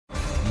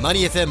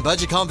Money FM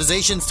Budget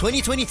Conversations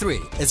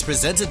 2023 is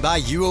presented by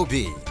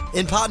UOB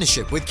in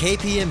partnership with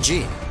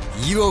KPMG.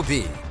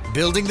 UOB,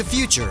 building the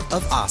future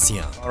of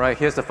ASEAN. All right,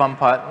 here's the fun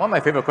part. One of my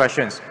favorite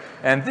questions.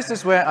 And this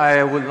is where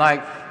I would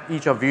like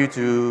each of you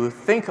to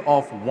think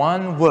of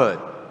one word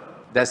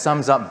that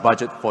sums up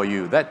budget for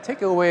you.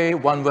 Take away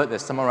one word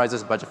that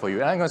summarizes budget for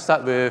you. And I'm going to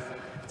start with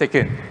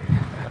Tekin.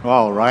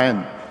 Wow,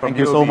 Ryan, thank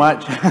you so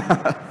much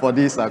for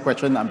this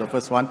question. I'm the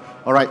first one.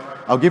 All right,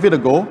 I'll give it a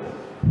go.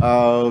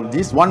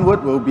 This one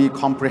word will be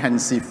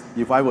comprehensive,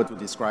 if I were to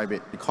describe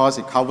it, because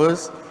it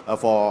covers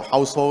for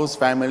households,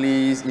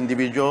 families,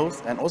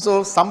 individuals, and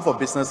also some for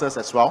businesses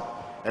as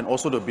well, and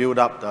also to build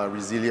up the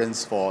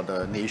resilience for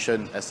the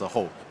nation as a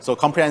whole. So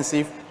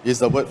comprehensive is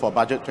the word for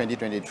budget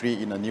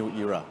 2023 in a new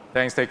era.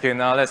 Thanks, Tekin.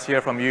 Now let's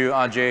hear from you,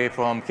 RJ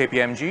from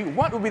KPMG.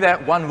 What would be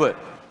that one word?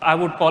 I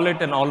would call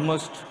it an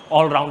almost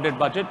all-rounded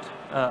budget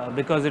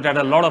because it had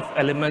a lot of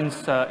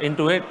elements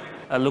into it.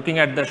 Looking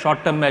at the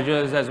short-term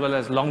measures as well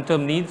as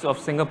long-term needs of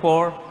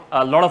Singapore,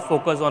 a lot of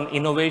focus on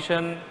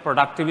innovation,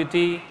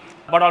 productivity,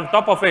 but on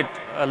top of it,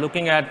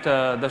 looking at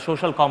the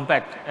social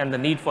compact and the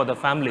need for the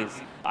families.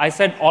 I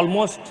said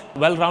almost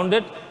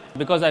well-rounded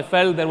because I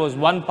felt there was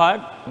one part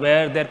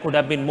where there could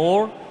have been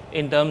more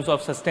in terms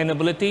of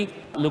sustainability,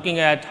 looking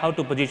at how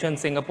to position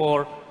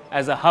Singapore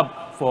as a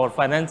hub for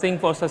financing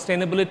for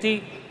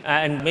sustainability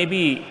and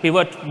maybe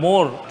pivot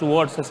more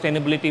towards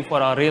sustainability for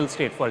our real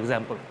estate, for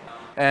example.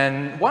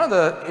 And one of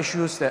the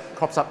issues that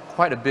crops up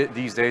quite a bit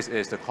these days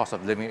is the cost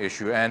of living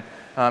issue. And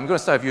I'm going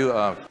to start with you,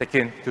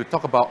 Tekin, to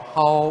talk about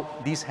how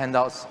these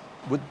handouts,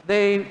 would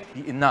they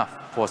be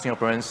enough for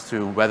Singaporeans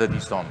to weather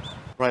these storms?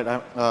 Right,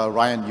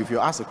 Ryan, if you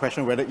ask the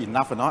question whether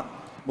enough or not,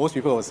 most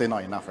people will say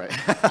not enough, right?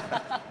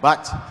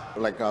 But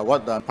like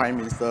what the Prime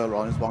Minister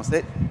Lawrence Wong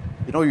said,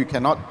 you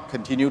cannot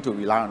continue to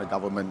rely on the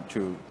government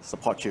to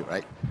support you,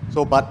 right?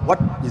 So, but what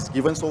is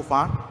given so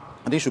far,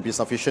 I think should be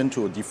sufficient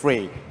to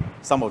defray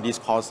some of these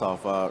costs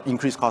of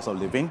increased cost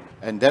of living,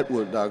 and that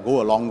would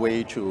go a long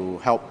way to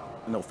help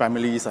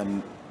families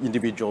and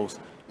individuals.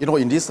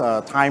 In this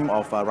time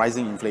of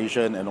rising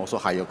inflation and also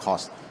higher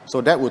costs.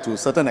 So that would, to a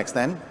certain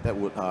extent, that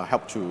would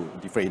help to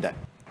defray that.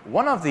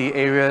 One of the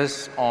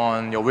areas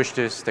on your wish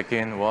list,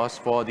 Tekin, was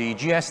for the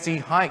GST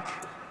hike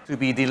to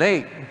be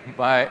delayed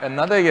by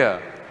another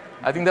year.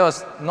 I think that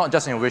was not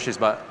just in your wishes,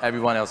 but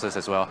everyone else's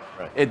as well.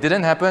 Right. It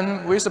didn't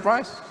happen. Were you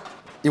surprised?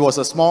 It was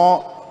a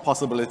small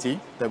possibility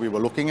that we were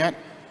looking at,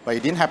 but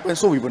it didn't happen.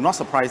 So we were not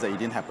surprised that it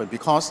didn't happen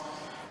because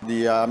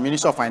the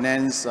Minister of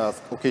Finance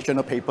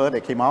occasional paper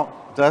that came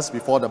out just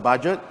before the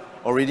budget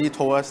already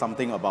told us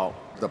something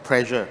about the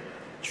pressure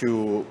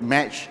to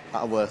match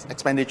our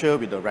expenditure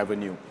with the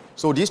revenue.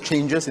 So these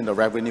changes in the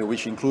revenue,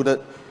 which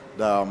included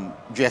the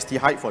GST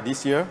hike for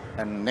this year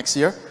and next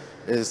year,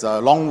 is a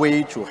long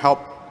way to help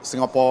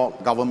Singapore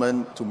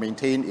government to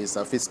maintain its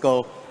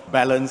fiscal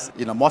balance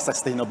in a more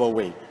sustainable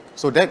way.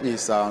 So that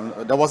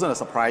wasn't a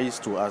surprise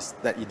to us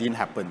that it didn't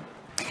happen.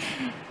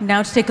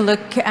 Now to take a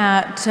look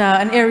at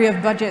an area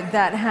of budget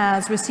that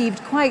has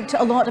received quite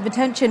a lot of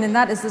attention, and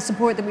that is the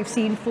support that we've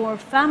seen for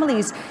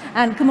families.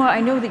 And Kumar,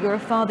 I know that you're a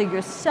father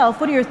yourself.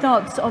 What are your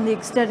thoughts on the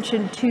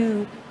extension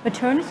to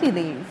paternity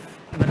leave?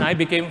 When I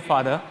became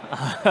father,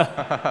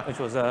 which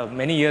was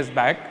many years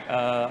back,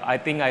 I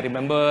think I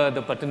remember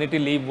the paternity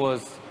leave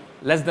was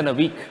less than a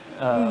week,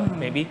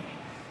 maybe.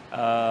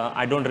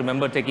 I don't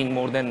remember taking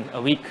more than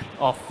a week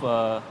off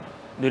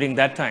during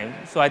that time.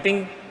 So I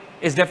think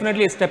it's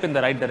definitely a step in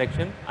the right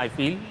direction, I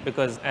feel,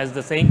 because as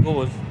the saying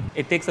goes,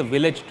 it takes a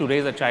village to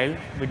raise a child.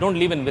 We don't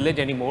live in village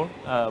anymore,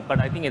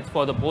 but I think it's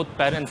for the both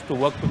parents to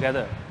work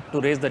together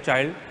to raise the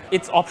child.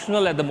 It's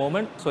optional at the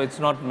moment, so it's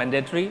not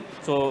mandatory.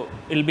 So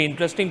it'll be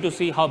interesting to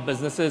see how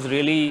businesses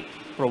really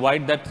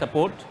provide that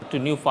support to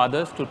new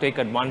fathers to take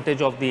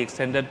advantage of the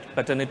extended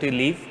paternity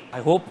leave. I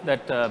hope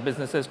that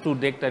businesses too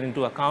take that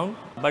into account.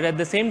 But at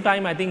the same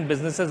time, I think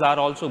businesses are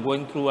also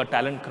going through a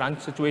talent crunch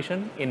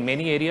situation in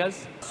many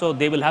areas. So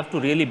they will have to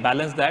really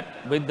balance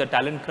that with the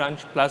talent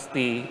crunch plus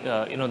the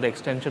the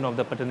extension of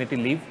the paternity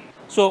leave.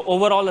 So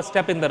overall, a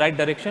step in the right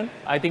direction.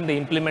 I think the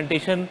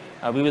implementation,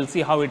 we will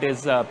see how it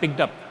is picked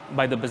up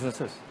by the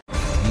businesses.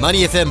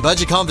 Money FM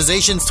Budget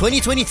Conversations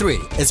 2023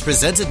 is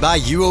presented by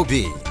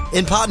UOB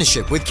in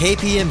partnership with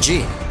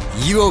KPMG.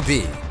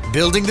 UOB,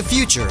 building the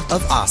future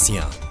of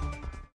ASEAN.